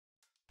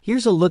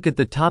Here's a look at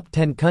the top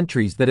 10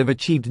 countries that have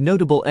achieved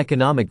notable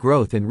economic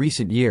growth in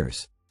recent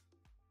years.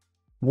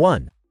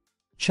 1.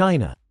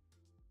 China.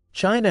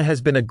 China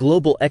has been a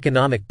global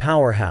economic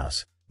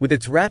powerhouse, with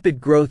its rapid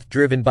growth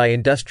driven by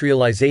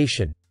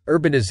industrialization,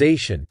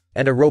 urbanization,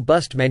 and a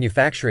robust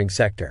manufacturing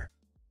sector.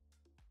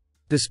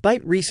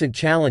 Despite recent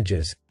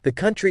challenges, the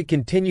country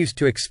continues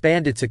to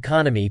expand its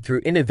economy through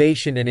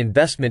innovation and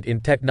investment in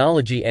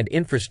technology and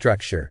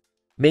infrastructure,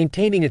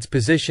 maintaining its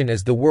position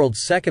as the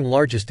world's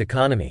second-largest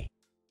economy.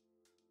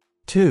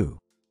 2.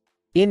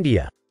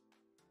 India.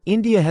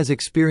 India has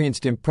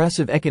experienced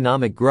impressive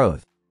economic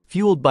growth,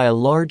 fueled by a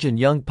large and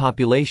young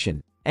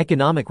population,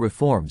 economic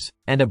reforms,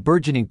 and a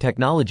burgeoning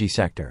technology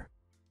sector.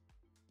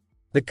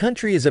 The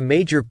country is a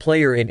major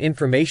player in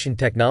information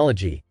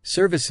technology,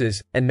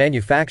 services, and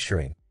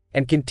manufacturing,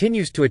 and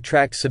continues to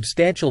attract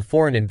substantial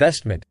foreign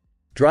investment,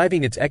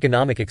 driving its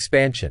economic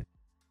expansion.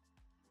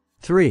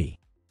 3.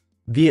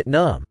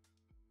 Vietnam.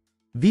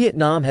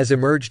 Vietnam has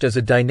emerged as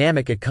a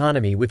dynamic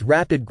economy with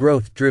rapid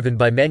growth driven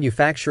by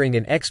manufacturing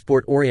and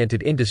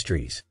export-oriented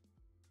industries.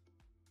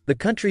 The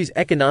country's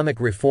economic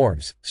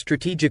reforms,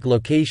 strategic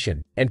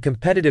location, and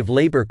competitive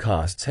labor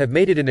costs have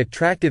made it an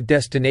attractive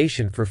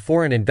destination for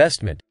foreign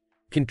investment,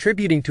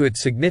 contributing to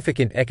its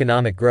significant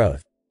economic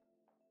growth.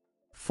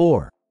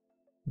 4.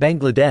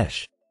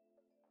 Bangladesh.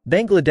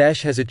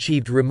 Bangladesh has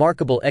achieved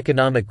remarkable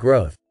economic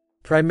growth,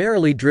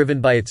 primarily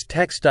driven by its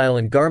textile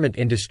and garment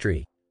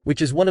industry,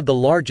 which is one of the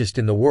largest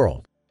in the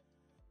world.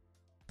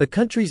 The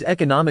country's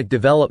economic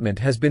development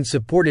has been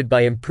supported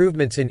by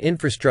improvements in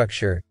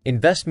infrastructure,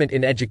 investment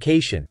in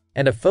education,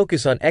 and a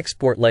focus on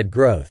export-led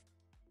growth.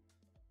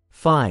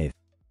 5.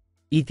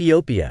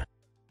 Ethiopia.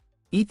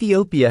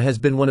 Ethiopia has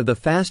been one of the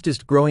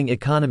fastest-growing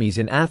economies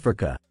in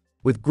Africa,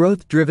 with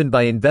growth driven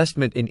by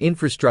investment in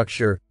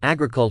infrastructure,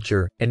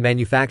 agriculture, and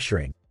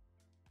manufacturing.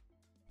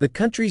 The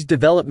country's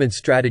development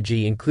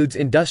strategy includes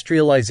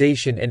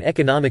industrialization and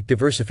economic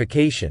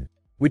diversification,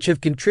 which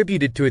have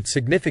contributed to its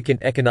significant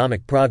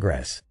economic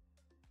progress.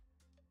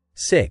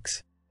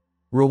 6.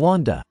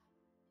 Rwanda.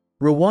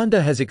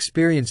 Rwanda has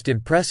experienced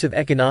impressive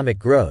economic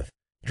growth,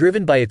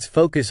 driven by its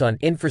focus on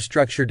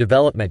infrastructure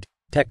development,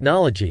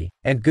 technology,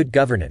 and good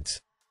governance.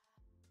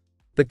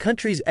 The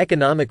country's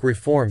economic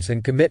reforms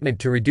and commitment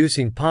to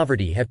reducing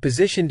poverty have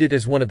positioned it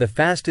as one of the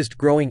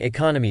fastest-growing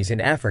economies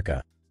in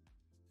Africa.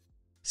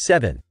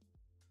 7.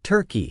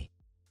 Turkey.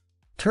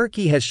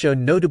 Turkey has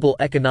shown notable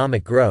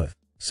economic growth,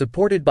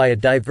 supported by a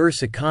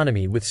diverse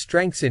economy with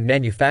strengths in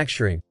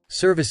manufacturing,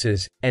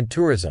 services, and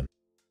tourism.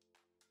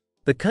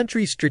 The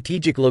country's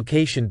strategic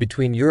location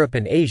between Europe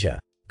and Asia,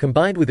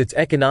 combined with its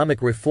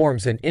economic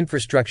reforms and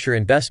infrastructure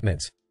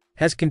investments,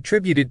 has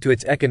contributed to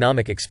its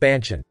economic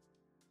expansion.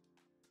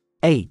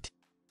 8.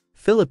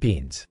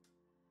 Philippines.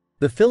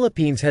 The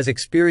Philippines has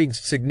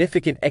experienced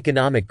significant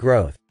economic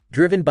growth,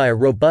 driven by a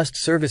robust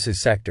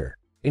services sector,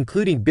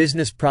 including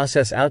business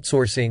process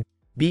outsourcing,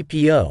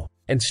 BPO,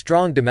 and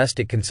strong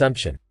domestic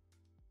consumption.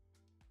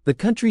 The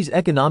country's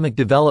economic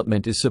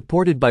development is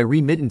supported by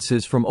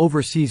remittances from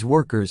overseas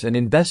workers and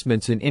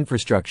investments in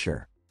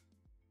infrastructure.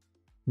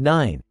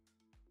 9.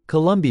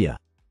 Colombia.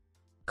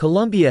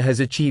 Colombia has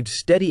achieved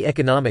steady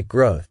economic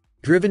growth,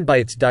 driven by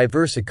its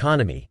diverse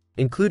economy,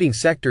 including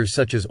sectors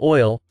such as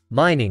oil,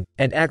 mining,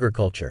 and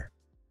agriculture.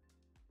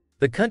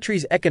 The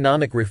country's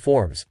economic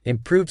reforms,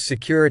 improved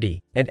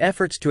security, and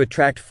efforts to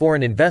attract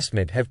foreign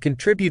investment have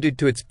contributed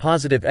to its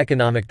positive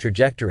economic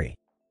trajectory.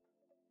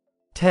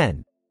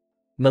 10.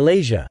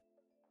 Malaysia.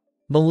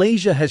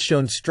 Malaysia has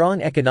shown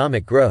strong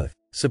economic growth,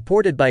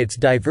 supported by its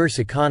diverse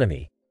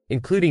economy,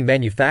 including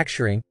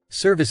manufacturing,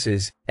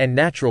 services, and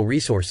natural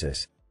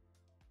resources.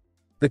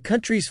 The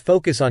country's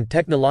focus on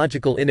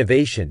technological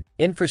innovation,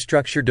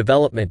 infrastructure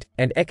development,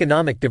 and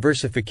economic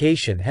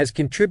diversification has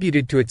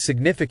contributed to its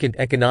significant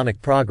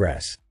economic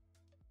progress.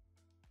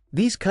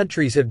 These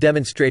countries have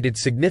demonstrated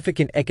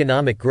significant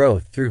economic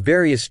growth through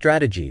various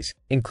strategies,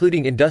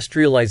 including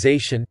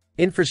industrialization,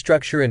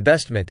 infrastructure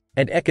investment,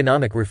 and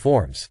economic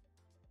reforms.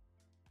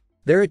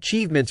 Their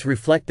achievements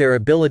reflect their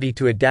ability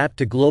to adapt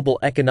to global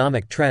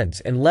economic trends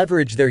and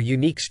leverage their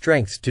unique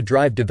strengths to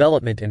drive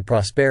development and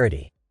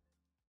prosperity.